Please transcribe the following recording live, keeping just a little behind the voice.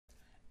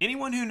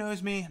Anyone who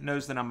knows me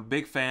knows that I'm a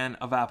big fan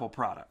of Apple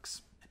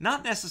products.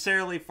 Not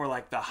necessarily for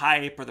like the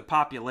hype or the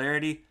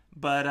popularity,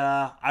 but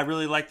I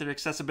really like their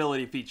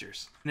accessibility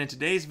features. And in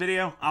today's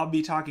video, I'll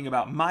be talking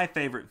about my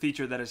favorite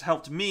feature that has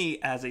helped me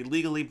as a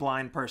legally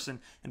blind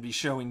person and be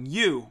showing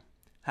you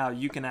how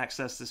you can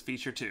access this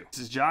feature too.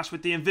 This is Josh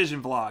with the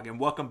Envision vlog, and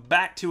welcome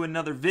back to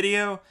another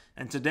video.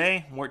 And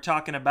today we're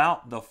talking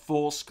about the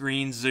full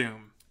screen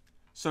zoom.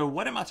 So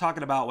what am I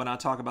talking about when I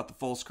talk about the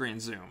full screen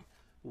zoom?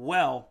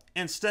 Well,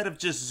 instead of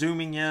just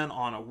zooming in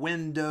on a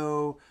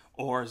window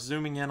or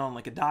zooming in on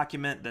like a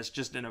document that's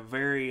just in a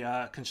very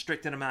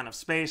constricted amount of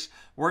space,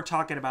 we're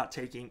talking about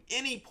taking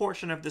any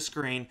portion of the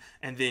screen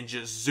and then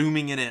just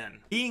zooming it in.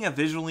 Being a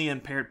visually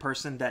impaired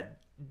person that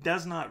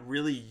does not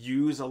really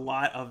use a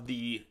lot of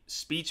the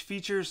speech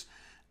features,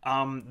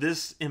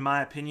 this, in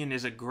my opinion,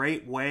 is a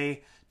great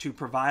way to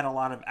provide a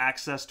lot of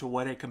access to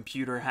what a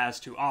computer has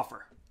to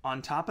offer.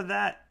 On top of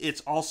that,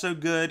 it's also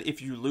good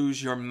if you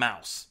lose your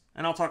mouse.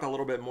 And I'll talk a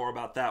little bit more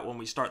about that when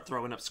we start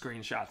throwing up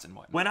screenshots and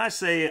whatnot. When I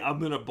say I'm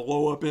going to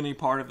blow up any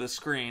part of the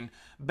screen,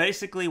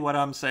 basically what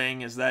I'm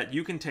saying is that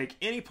you can take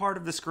any part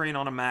of the screen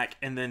on a Mac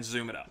and then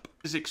zoom it up.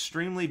 It's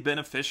extremely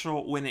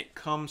beneficial when it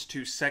comes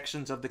to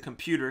sections of the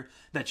computer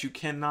that you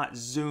cannot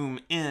zoom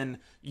in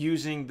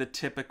using the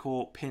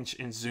typical pinch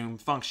and zoom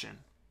function.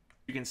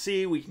 You can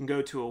see we can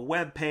go to a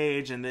web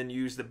page and then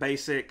use the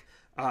basic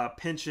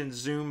pinch and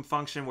zoom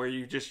function where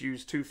you just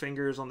use two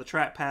fingers on the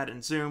trackpad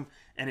and zoom,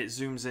 and it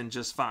zooms in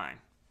just fine.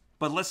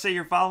 But let's say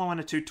you're following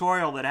a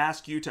tutorial that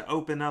asks you to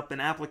open up an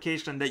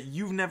application that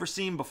you've never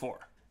seen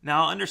before.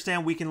 Now, I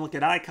understand we can look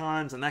at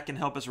icons and that can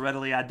help us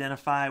readily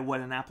identify what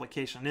an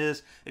application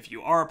is if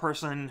you are a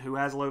person who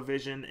has low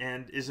vision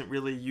and isn't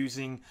really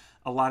using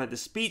a lot of the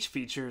speech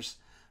features,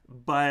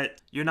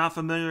 but you're not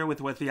familiar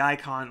with what the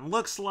icon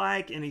looks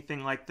like,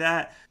 anything like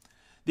that.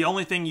 The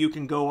only thing you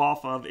can go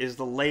off of is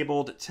the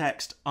labeled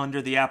text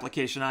under the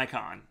application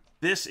icon.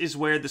 This is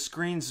where the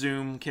screen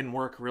zoom can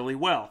work really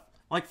well.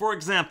 Like for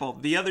example,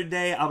 the other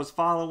day I was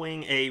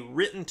following a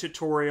written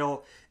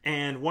tutorial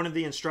and one of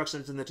the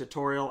instructions in the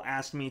tutorial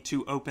asked me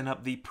to open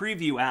up the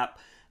preview app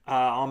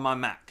on my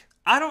Mac.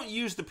 I don't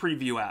use the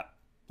preview app,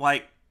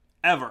 like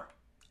ever.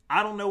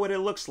 I don't know what it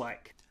looks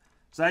like.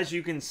 So as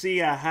you can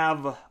see, I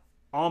have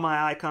all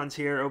my icons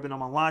here open on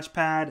my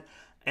Launchpad,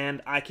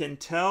 and I can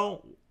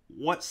tell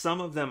what some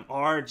of them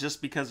are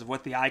just because of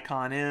what the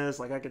icon is.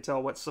 Like I can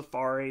tell what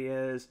Safari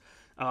is.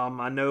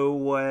 I know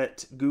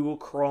what Google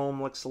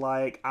Chrome looks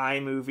like,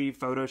 iMovie,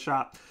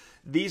 Photoshop.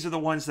 These are the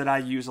ones that I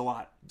use a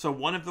lot. So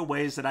one of the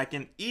ways that I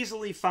can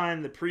easily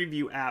find the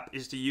preview app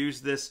is to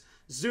use this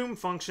zoom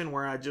function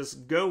where I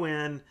just go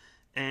in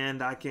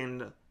and I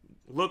can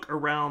look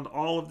around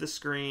all of the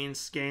screen,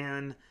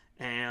 scan,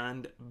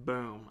 and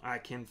boom, I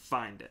can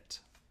find it.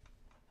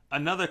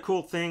 Another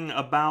cool thing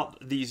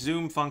about the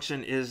zoom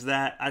function is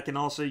that I can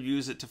also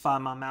use it to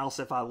find my mouse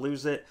if I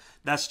lose it.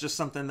 That's just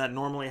something that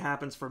normally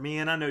happens for me,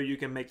 and I know you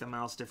can make the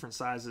mouse different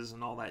sizes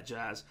and all that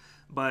jazz.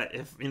 But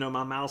if, you know,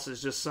 my mouse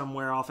is just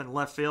somewhere off in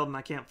left field and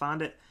I can't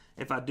find it,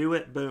 if I do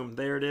it, boom,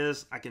 there it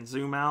is. I can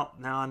zoom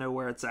out. Now I know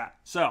where it's at.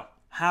 So,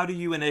 how do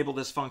you enable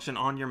this function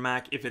on your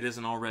Mac if it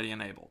isn't already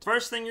enabled?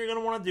 First thing you're going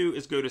to want to do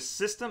is go to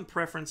System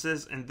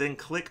Preferences and then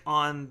click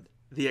on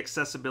the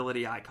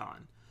accessibility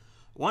icon.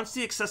 Once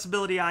the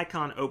accessibility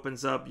icon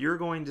opens up, you're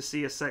going to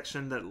see a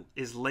section that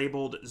is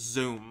labeled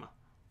Zoom.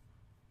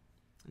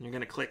 And you're going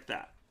to click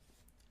that.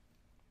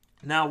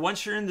 Now,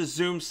 once you're in the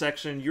Zoom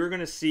section, you're going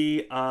to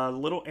see a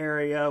little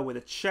area with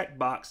a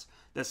checkbox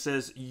that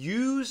says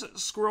Use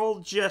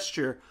Scroll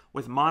Gesture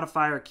with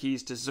Modifier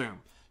Keys to Zoom.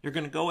 You're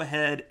going to go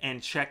ahead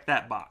and check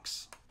that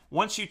box.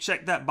 Once you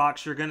check that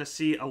box, you're going to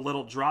see a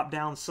little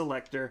drop-down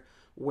selector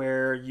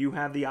where you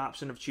have the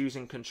option of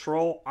choosing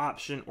Control,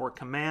 Option, or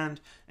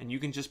Command, and you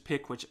can just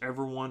pick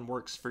whichever one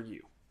works for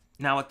you.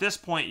 Now at this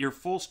point, your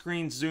full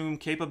screen zoom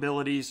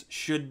capabilities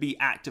should be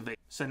activated.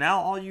 So now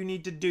all you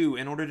need to do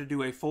in order to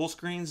do a full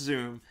screen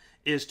zoom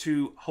is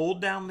to hold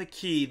down the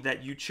key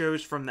that you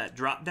chose from that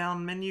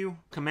drop-down menu,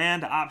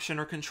 Command, Option,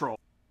 or Control.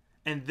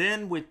 And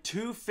then with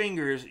two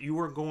fingers, you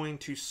are going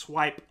to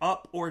swipe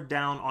up or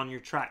down on your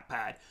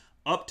trackpad.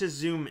 Up to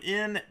zoom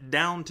in,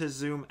 down to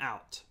zoom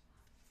out.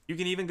 You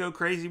can even go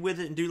crazy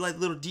with it and do like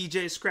little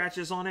DJ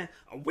scratches on it.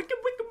 Wicked,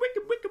 wicked,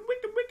 wicked, wicked,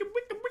 wicked, wicked,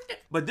 wicked, wicked.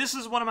 But this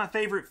is one of my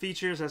favorite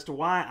features as to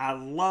why I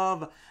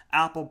love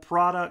Apple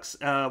products,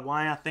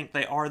 why I think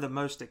they are the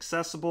most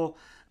accessible.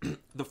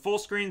 The full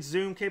screen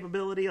zoom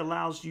capability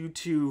allows you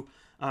to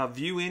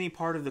view any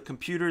part of the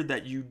computer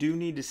that you do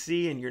need to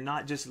see, and you're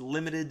not just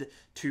limited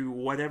to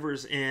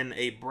whatever's in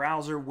a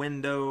browser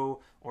window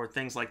or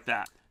things like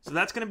that. So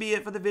that's going to be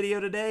it for the video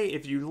today.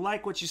 If you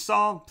like what you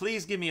saw,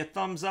 please give me a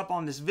thumbs up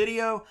on this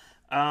video.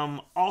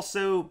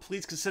 Also,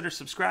 please consider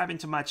subscribing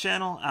to my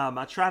channel.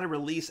 I try to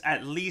release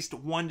at least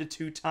 1 to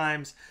 2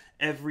 times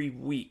every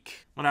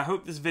week. But I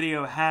hope this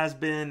video has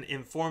been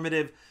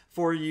informative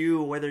for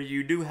you, whether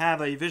you do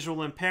have a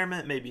visual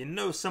impairment, maybe you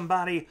know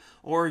somebody,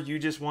 or you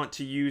just want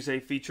to use a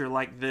feature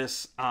like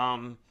this,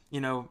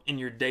 you know, in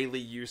your daily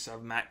use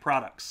of Mac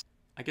products.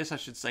 I guess I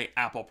should say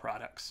Apple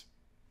products.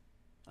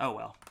 Oh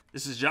well.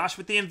 This is Josh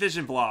with the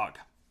Envision vlog,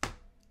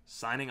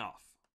 signing off.